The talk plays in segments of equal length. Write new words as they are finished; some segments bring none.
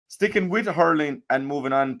Sticking with hurling and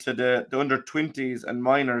moving on to the under-20s and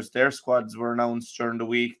minors, their squads were announced during the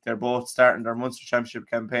week. They're both starting their Munster Championship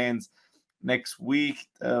campaigns next week.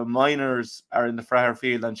 The minors are in the Fraher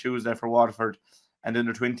Field on Tuesday for Waterford, and the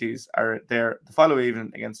under-20s are there the following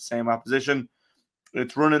evening against the same opposition.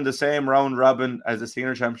 It's running the same round robin as the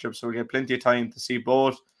Senior Championship, so we get plenty of time to see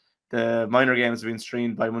both. The minor games have been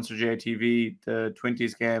streamed by Munster JTV. The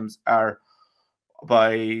 20s games are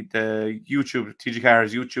by the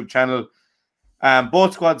TG4's YouTube channel.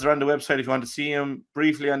 Both squads are on the website if you want to see them.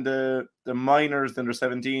 Briefly on the minors, the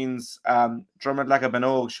under-17s, Diarmuid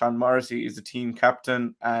Mullins, Sean Morrissey is the team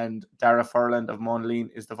captain, and Dara Furland of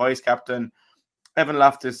Monleen is the vice captain. Evan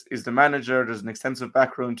Loftus is the manager. There's an extensive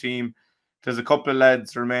backroom team. There's a couple of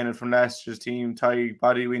lads remaining from last year's team. Ty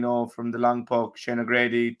Body, we know from the long puck, Shane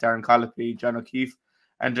O'Grady, Darren Colopy, John O'Keefe,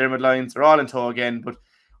 and Diarmuid Lyons are all in tow again. But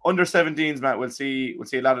under 17s, Matt, we'll see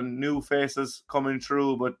a lot of new faces coming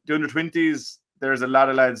through. But the under 20s, there's a lot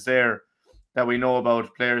of lads there that we know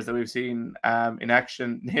about, players that we've seen in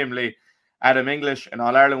action, namely Adam English, an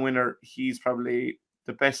All-Ireland winner. He's probably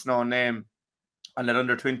the best known name on that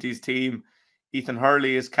under 20s team. Ethan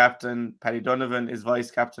Hurley is captain. Paddy Donovan is vice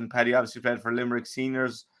captain. Paddy obviously played for Limerick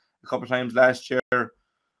Seniors a couple of times last year.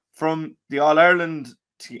 From the All-Ireland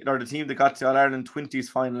or the team that got to All-Ireland 20s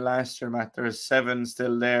final last year, Matt, there's 7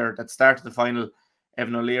 still there that started the final.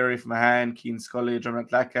 Evan O'Leary from Mahan, Keane Scully,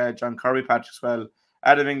 Dermot Lacka, John Kirby, Patrick Swell,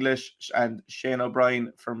 Adam English and Shane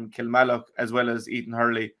O'Brien from Kilmallock, as well as Ethan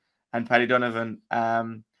Hurley and Paddy Donovan.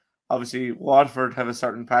 Obviously, Waterford have a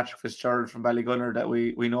certain Patrick Fitzgerald from Ballygunner that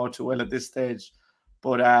we know too well at this stage.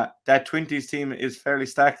 But that 20s team is fairly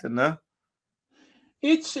stacked, isn't it?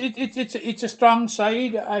 It's a strong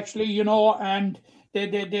side, actually, and they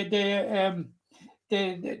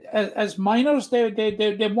as minors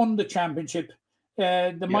they won the championship,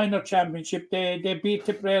 minor championship. They beat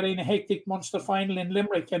Tipperary in a hectic Munster final in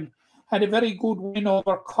Limerick and had a very good win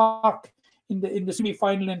over Cork in the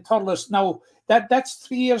semi-final in Thurles. Now that's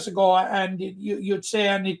 3 years ago, and you'd say,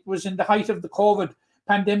 and it was in the height of the COVID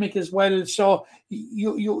pandemic as well. So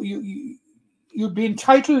you'd be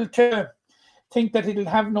entitled to think that it'll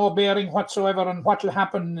have no bearing whatsoever on what will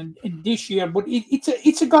happen in this year. But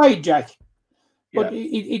it's a guide, Jack. But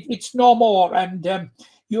it's no more. And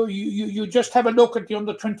you just have a look at the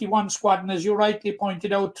under-21 squad, and as you rightly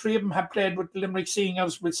pointed out, 3 of them have played with the Limerick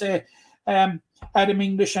Seniors. We'll say Adam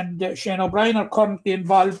English and Shane O'Brien are currently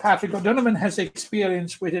involved. Patrick O'Donovan has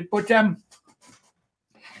experience with it. But there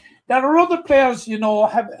are other players,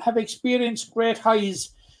 have experienced great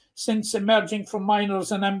highs since emerging from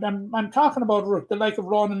minors, and I'm talking about the like of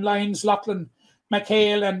Ronan Lyons, Lachlan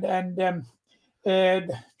McHale,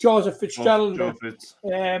 and Joseph Fitzgerald.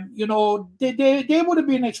 They would have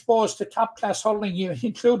been exposed to top class hurling,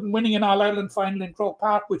 including winning an All-Ireland final in Croke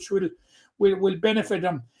Park, which will benefit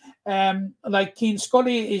them. Like Keane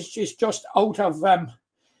Scully is just out of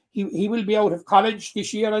he will be out of college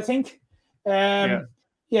this year, I think. And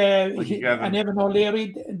Evan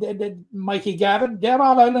O'Leary, Mikey Gavin, they're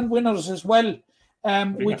All-Ireland winners as well.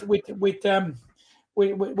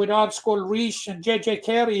 With Odd Skull Reese, and JJ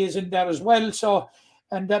Carey is in there as well. So,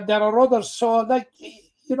 and there are others. So,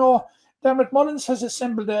 Diarmuid Mullins has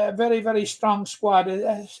assembled a very, very strong squad,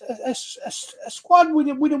 a squad with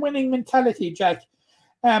a winning mentality, Jack.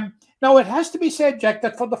 Now, it has to be said, Jack,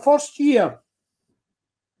 that for the first year,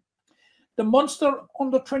 the Munster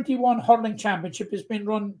Under-21 Hurling Championship has been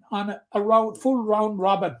run on a full round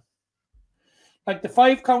robin. Like the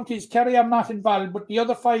 5 counties, Kerry are not involved, but the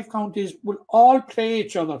other 5 counties will all play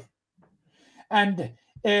each other. And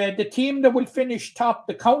the team that will finish top,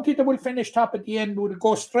 the county that will finish top at the end will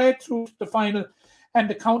go straight through to the final, and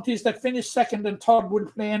the counties that finish second and third will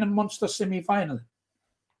play in a Munster semi-final.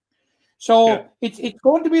 So it's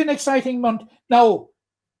going to be an exciting month. Now,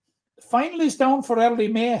 the final is down for early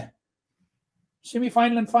May.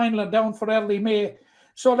 Semi-final and final are down for early May.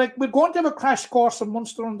 So, we're going to have a crash course of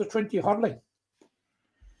Munster Under-20 hurling.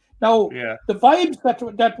 Now, the vibes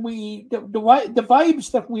the vibes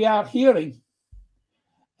that we are hearing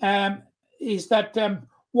is that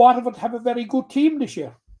Waterford have a very good team this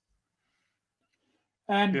year.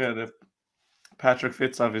 And the Patrick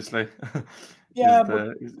Fitz, obviously.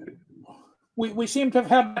 We seem to have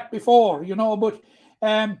heard that before, but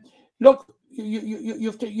look,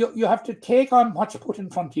 you have to take on what's put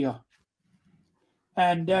in front of you,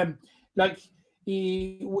 and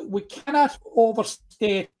we cannot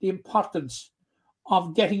overstate the importance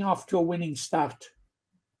of getting off to a winning start,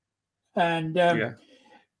 and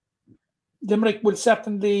Limerick will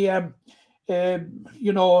certainly,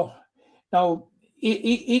 now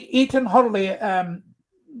Ethan Hurley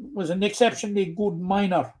was an exceptionally good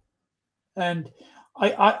minor And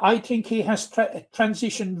I think he has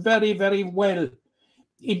transitioned very, very well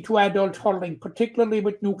into adult hurling, particularly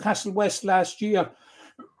with Newcastle West last year.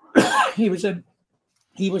 he was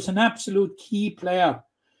an absolute key player,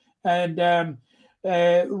 and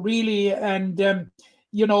really, and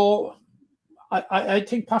you know, I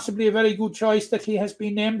think possibly a very good choice that he has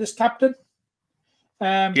been named as captain.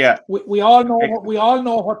 We all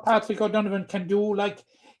know what Patrick O'Donovan can do. Like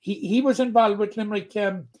he was involved with Limerick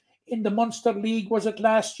in the Munster League, was it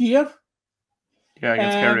last year? Yeah,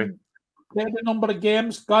 against Kerry. Played a number of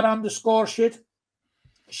games, got on the score sheet.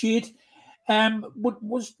 But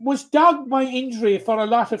was dogged by injury for a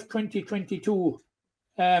lot of 2022.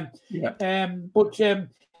 But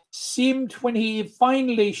seemed when he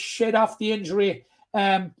finally shed off the injury,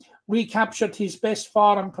 recaptured his best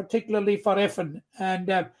form, particularly for Effin.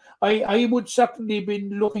 And I would certainly be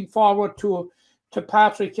looking forward to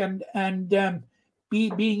Patrick and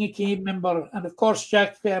being a key member. And of course,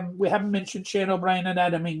 Jack, we haven't mentioned Shane O'Brien and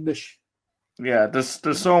Adam English. Yeah, there's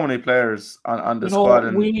so many players on the squad.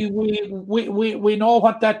 And we know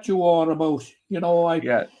what that you are about.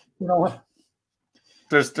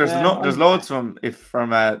 There's loads of them from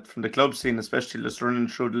the club scene, especially just running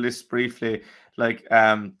through the list briefly. Like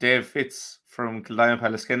Dave Fitz from Kildare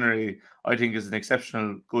Pallaskenry, I think is an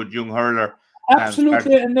exceptional good young hurler.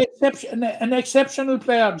 Absolutely, an exceptional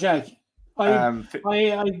player, Jack.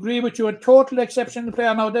 I agree with you. A total exceptional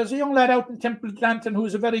player. Now, there's a young lad out in Temple Glanton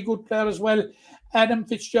who's a very good player as well, Adam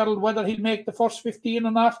Fitzgerald. Whether he'll make the first 15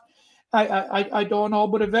 or not, I don't know.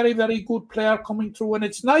 But a very, very good player coming through, and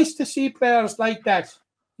it's nice to see players like that.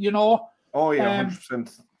 Oh yeah,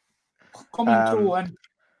 100%. Coming through, and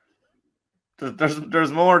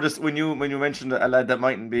there's more. Just when you mentioned a lad that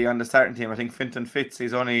mightn't be on the starting team, I think Fintan Fitz.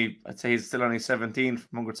 I'd say he's still only 17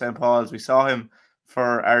 from Munster St. Paul's. We saw him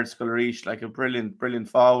for Ardscoil Reach, like a brilliant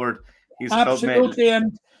forward. He's absolutely,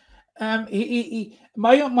 and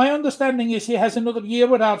my understanding is he has another year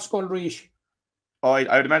with Ardscoil Reach. Oh,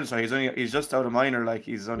 I would imagine so. He's just out of minor, like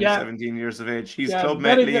he's only 17 years of age. He's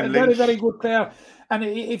clubmate Liam Lynch. Very good player. And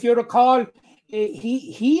if you recall,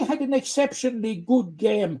 he had an exceptionally good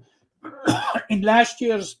game in last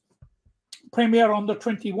year's Premier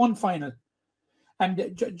Under-21 final.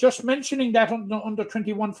 And just mentioning that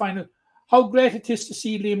Under-21 final, how great it is to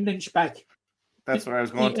see Liam Lynch back. That's where I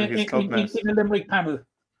was going to his clubmate in the Limerick panel.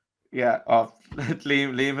 Yeah,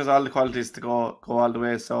 Liam has all the qualities to go all the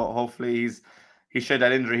way. So hopefully he shed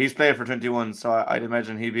that injury. He's played for 21, so I'd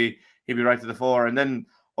imagine he'd be right to the fore. And then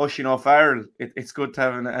Oisin O'Farrell, it's good to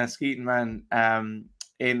have a Skeeton man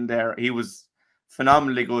in there. He was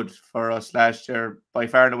phenomenally good for us last year, by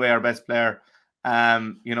far and away our best player.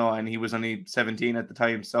 And he was only 17 at the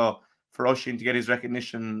time. So for Oisin to get his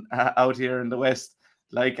recognition out here in the West,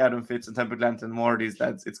 like Adam Fitz and Temple Glanton and more of these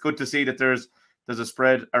lads, it's good to see that there's a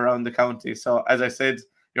spread around the county. So as I said,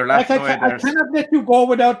 you're laughing away there. I cannot let you go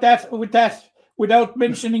without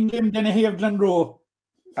mentioning Liam Dennehy of Glenroe.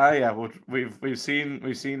 Yeah, but we've seen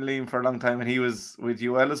Liam for a long time, and he was with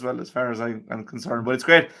UL as well, as far as I'm concerned. But it's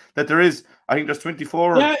great that there's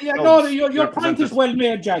 24. No, your point is well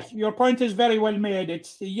made, Jack. Your point is very well made.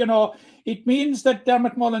 It's it means that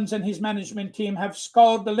Diarmuid Mullins and his management team have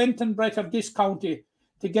scoured the length and breadth of this county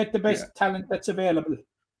to get the best talent that's available.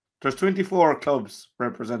 There's 24 clubs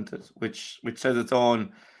represented, which says its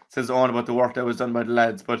own about the work that was done by the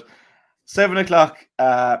lads. But 7 o'clock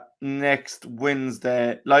next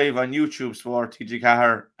Wednesday, live on YouTube Sport, TG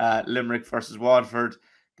Cahir, Limerick versus Waterford.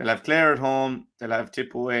 They'll have Clare at home, they'll have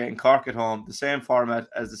Tip away and Cork at home, the same format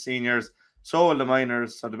as the seniors. So will the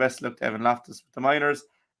minors, so the best luck to Evan Loftus with the minors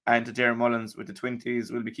and to Diarmuid Mullins with the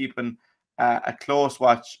 20s. We'll be keeping a close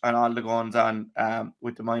watch on all the goings on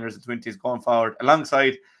with the minors and 20s going forward.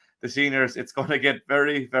 Alongside the seniors, it's going to get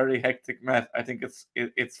very, very hectic, Matt. I think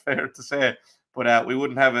it's fair to say. But we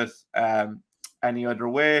wouldn't have it any other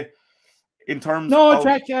way. In terms of...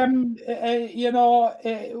 Jack, we're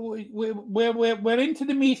into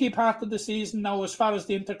the meaty part of the season now as far as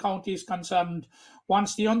the intercounty is concerned.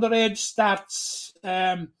 Once the underage starts,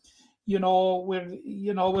 we're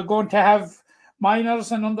going to have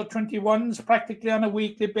minors and under-21s practically on a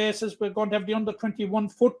weekly basis. We're going to have the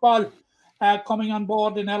under-21 football coming on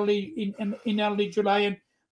board in early July. And